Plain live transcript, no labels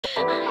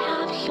I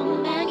have so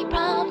many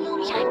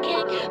problems, I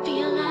can't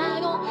feel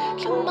at all.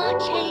 Too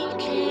much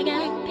hatred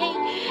and pain,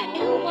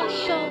 it was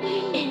so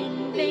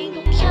in vain.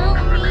 Don't tell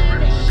me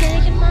this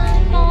isn't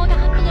my fault,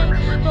 I blame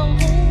the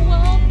whole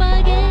world,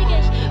 but it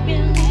is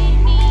really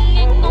me,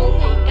 and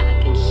only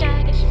God can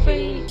set us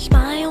free.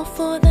 Smile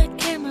for the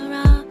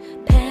camera,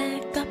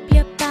 pick up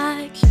your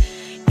bags.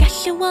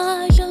 Guess it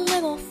was a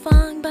little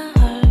fun, but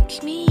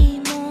hurts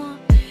me more.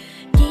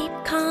 Deep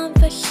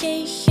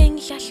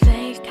conversations that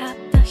straight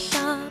kept us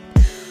up,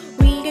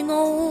 reading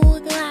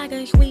old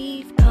letters,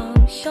 we've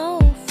come so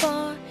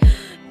far.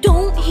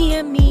 Don't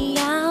hear me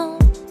out.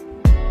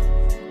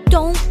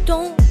 Don't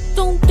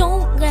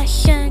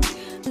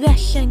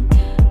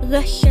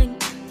listen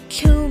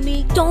to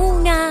me.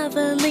 Don't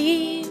ever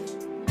leave.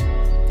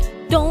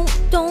 Don't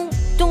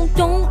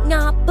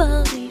not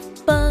believe.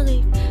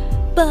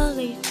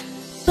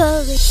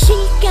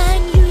 Seek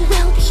and you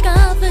will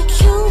discover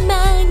too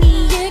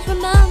many years.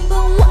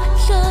 Remember what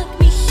took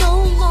me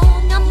so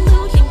long. I'm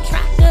losing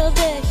track of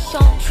it. So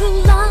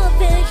true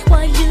love is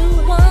what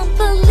you want.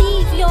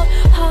 Believe your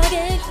heart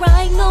is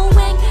right,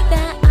 knowing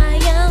that I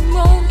am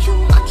wrong. Too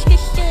much to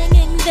sing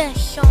in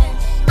this song.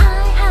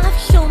 I have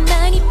so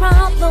many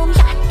problems,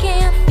 I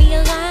can't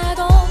feel at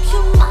all.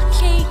 Too much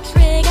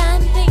hatred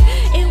and pain,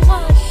 it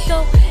was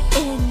so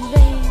in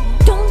vain.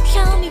 Don't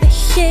tell me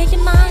this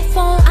isn't my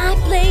fault, I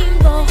blame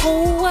the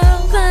whole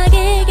world, but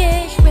it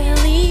is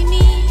really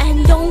me,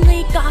 and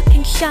only God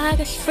can set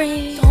us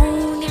free.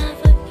 Don't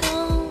ever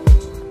go,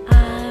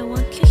 I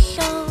want to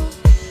show.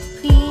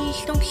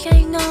 Please don't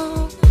say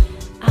no,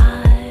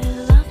 I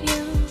love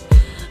you.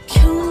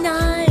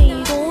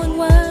 Tonight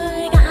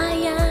onward, I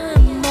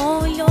am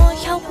all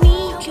yours. Help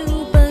me to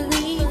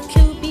believe,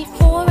 to be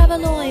forever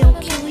loyal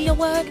to your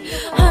word.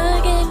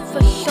 Hurting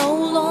for so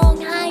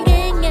long,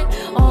 hiding it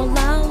all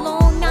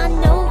alone. I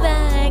know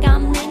that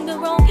I'm in the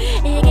wrong,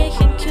 it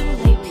isn't too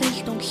late,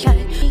 please don't shut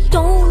me.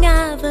 Don't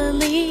ever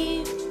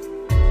leave.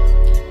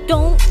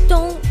 Don't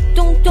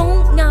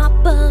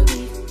not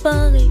believe.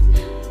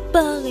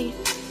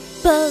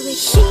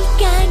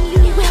 Seek and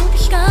you will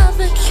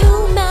discover too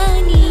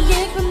many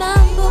years.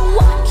 Remember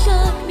what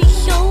took me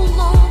so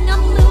long.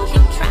 I'm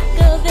losing track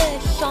of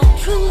it. So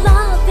true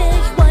love